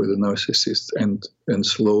put up with a narcissist and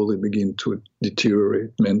slowly begin to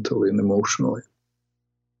deteriorate mentally and emotionally.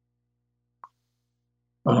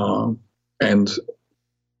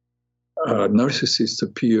 Narcissists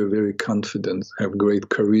appear very confident, have great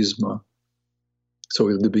charisma. So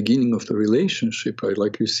at the beginning of the relationship,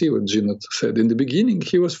 like you see what Gina said, in the beginning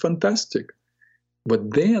he was fantastic.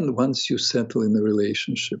 But then once you settle in a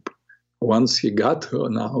relationship, once he got her,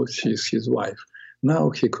 now she's his wife,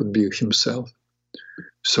 now he could be himself.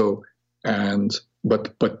 So,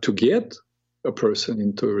 but to get a person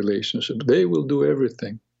into a relationship, they will do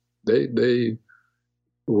everything. They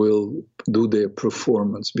will do their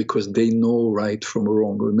performance because they know right from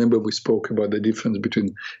wrong. Remember, we spoke about the difference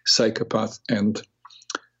between psychopath and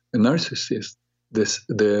a narcissist.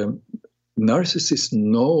 The Narcissist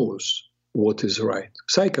knows what is right.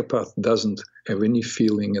 Psychopath doesn't have any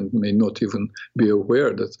feeling and may not even be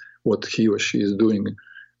aware that what he or she is doing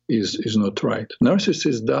is not right.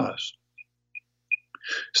 Narcissist does.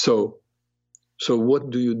 So what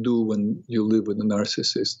do you do when you live with a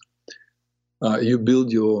narcissist? You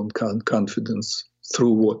build your own confidence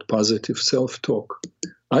through what? Positive self-talk.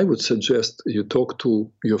 I would suggest you talk to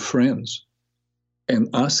your friends and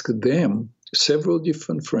ask them, several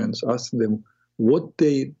different friends, ask them what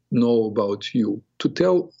they know about you,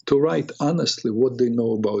 to write honestly what they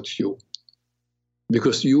know about you.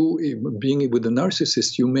 Because you, being with a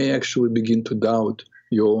narcissist, you may actually begin to doubt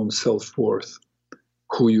your own self-worth,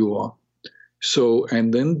 who you are. So,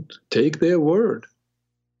 and then take their word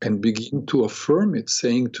and begin to affirm it,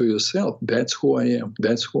 saying to yourself, that's who I am,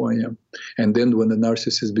 that's who I am. And then when the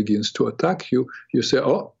narcissist begins to attack you, you say,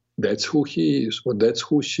 oh, that's who he is, or that's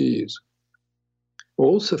who she is.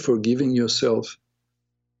 Also forgiving yourself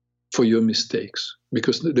for your mistakes,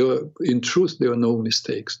 because in truth, there are no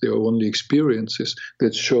mistakes. There are only experiences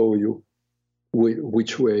that show you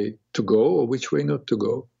which way to go or which way not to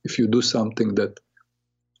go. If you do something that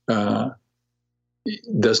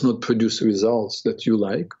does not produce results that you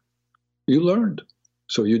like, you learned.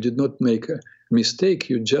 So you did not make a mistake,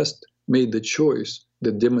 you just made the choice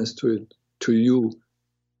that demonstrated to you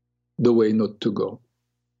the way not to go.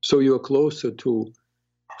 So you are closer to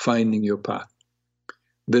finding your path.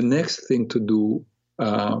 The next thing to do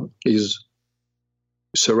is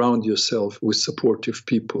surround yourself with supportive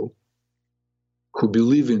people who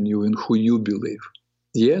believe in you and who you believe.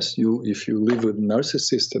 Yes, if you live with a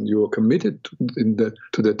narcissist and you are committed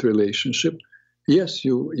to that relationship, yes,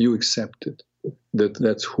 you accept it,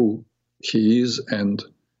 that's who he is,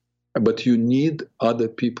 but you need other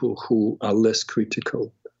people who are less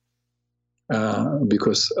critical,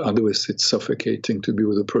 because otherwise it's suffocating to be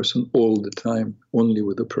with a person all the time, only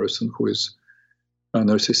with a person who is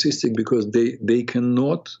narcissistic, because they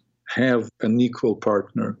cannot have an equal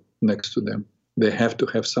partner next to them. They have to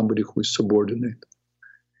have somebody who is subordinate.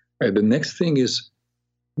 And the next thing is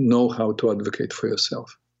know how to advocate for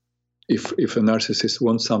yourself. If a narcissist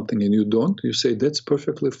wants something and you don't, you say, that's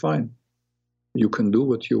perfectly fine. You can do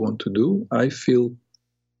what you want to do. I feel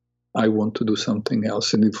I want to do something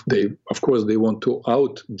else. And if of course, they want to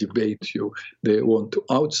out-debate you, they want to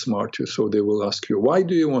outsmart you, so they will ask you, why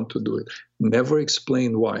do you want to do it? Never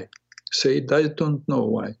explain why. Say, I don't know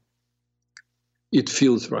why. It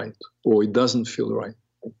feels right, or it doesn't feel right.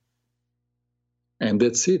 And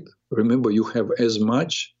that's it. Remember, you have as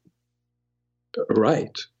much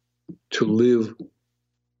right to live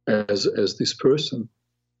as this person.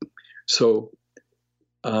 So,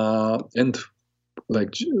 and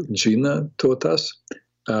like Gina taught us,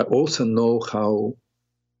 also know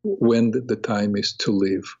when the time is to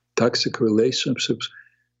leave. Toxic relationships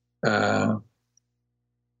have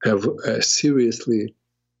a serious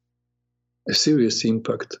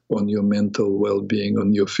impact on your mental well-being,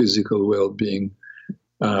 on your physical well-being.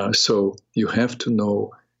 So you have to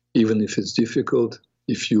know, even if it's difficult,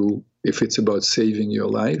 if it's about saving your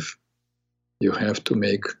life, you have to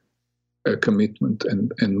make a commitment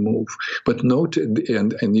and move. But note,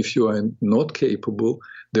 and if you are not capable,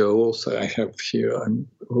 there are also, I have here, I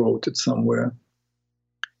wrote it somewhere,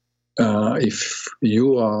 if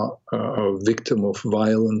you are a victim of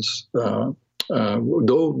violence, though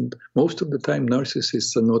most of the time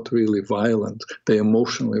narcissists are not really violent, they're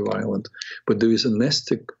emotionally violent, but there is a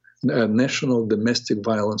national domestic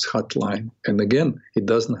violence hotline. And again, it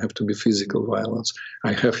doesn't have to be physical violence.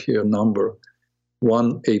 I have here a number,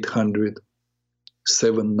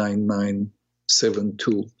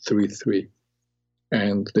 1-800-799-7233.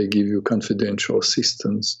 And they give you confidential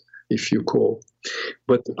assistance if you call.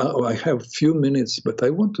 But I have a few minutes, but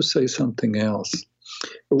I want to say something else.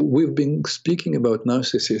 We've been speaking about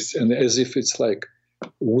narcissists, and as if it's like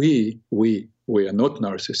we are not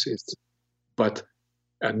narcissists, but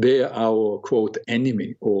they are our, quote,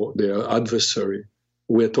 enemy or their adversary.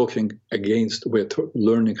 We're talking against,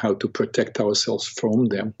 learning how to protect ourselves from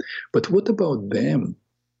them. But what about them?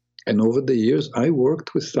 And over the years, I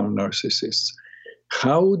worked with some narcissists.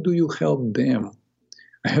 How do you help them?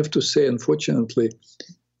 I have to say, unfortunately,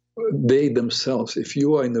 they themselves, if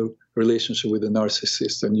you are in a relationship with a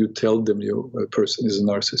narcissist and you tell them your person is a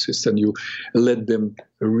narcissist and you let them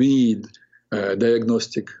read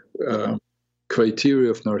diagnostic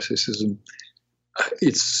criteria of narcissism,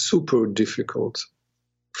 it's super difficult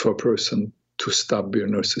for a person to stop being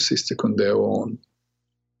narcissistic on their own.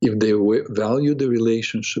 If they value the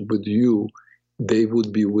relationship with you, they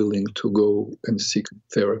would be willing to go and seek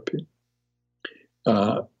therapy.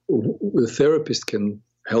 The therapist can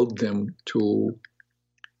help them to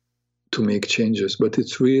make changes. But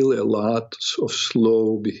it's really a lot of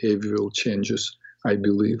slow behavioral changes, I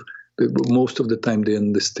believe. Most of the time they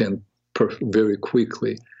understand very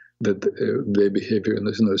quickly that their behavior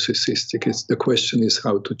is narcissistic. The question is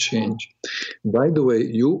how to change. By the way,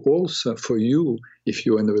 you also, for you, if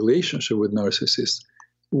you're in a relationship with narcissists,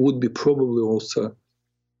 would be probably also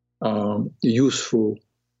useful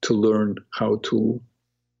to learn how to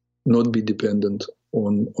not be dependent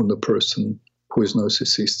on a person who is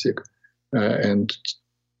narcissistic. And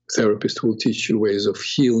therapists will teach you ways of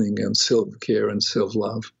healing and self-care and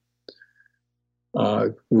self-love.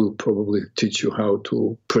 Will probably teach you how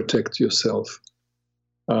to protect yourself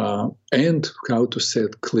and how to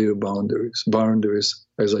set clear boundaries. Boundaries,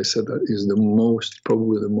 as I said, is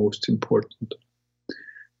probably the most important.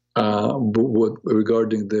 But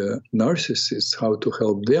regarding the narcissists, how to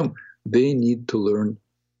help them, they need to learn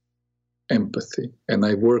empathy. And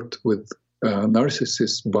I worked with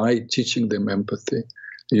narcissists by teaching them empathy,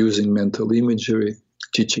 using mental imagery,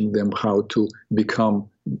 teaching them how to become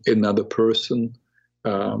another person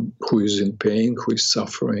who is in pain, who is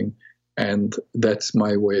suffering. And that's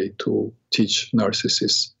my way to teach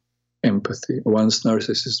narcissists empathy. Once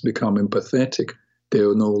narcissists become empathetic, they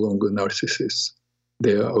are no longer narcissists.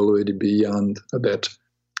 They are already beyond that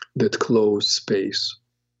closed space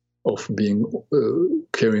of being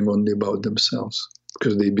caring only about themselves,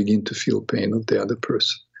 because they begin to feel pain of the other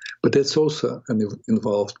person. But that's also an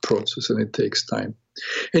involved process, and it takes time.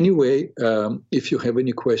 Anyway, if you have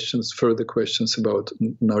any questions, further questions about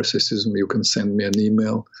narcissism, you can send me an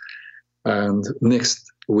email. And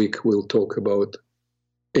next week, we'll talk about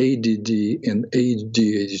ADD and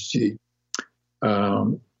ADHD.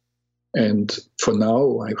 And for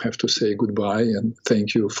now, I have to say goodbye and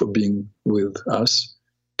thank you for being with us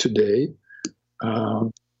today.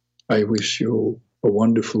 I wish you a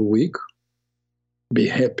wonderful week. Be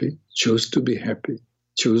happy. Choose to be happy.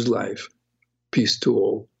 Choose life. Peace to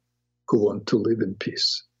all who want to live in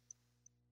peace.